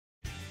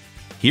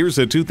Here's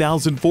a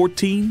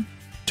 2014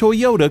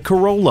 Toyota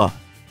Corolla.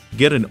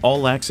 Get an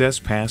all-access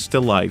pass to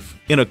life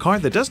in a car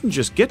that doesn't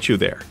just get you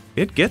there,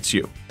 it gets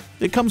you.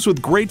 It comes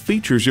with great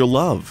features you'll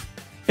love.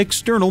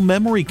 External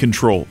memory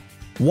control,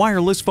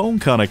 wireless phone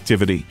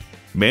connectivity,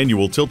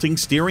 manual tilting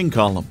steering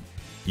column,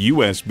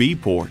 USB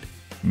port,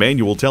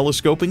 manual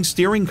telescoping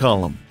steering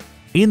column,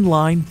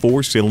 inline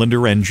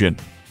 4-cylinder engine,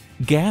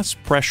 gas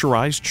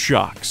pressurized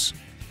shocks,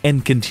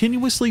 and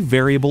continuously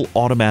variable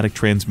automatic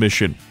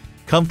transmission.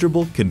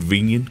 Comfortable,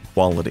 convenient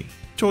quality.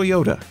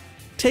 Toyota.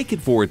 Take it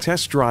for a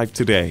test drive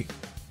today.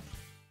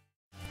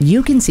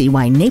 You can see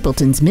why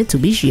Napleton's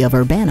Mitsubishi of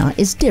Urbana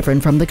is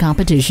different from the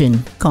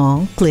competition.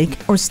 Call, click,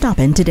 or stop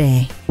in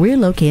today. We're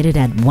located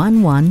at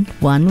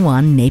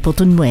 1111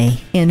 Napleton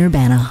Way in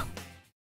Urbana.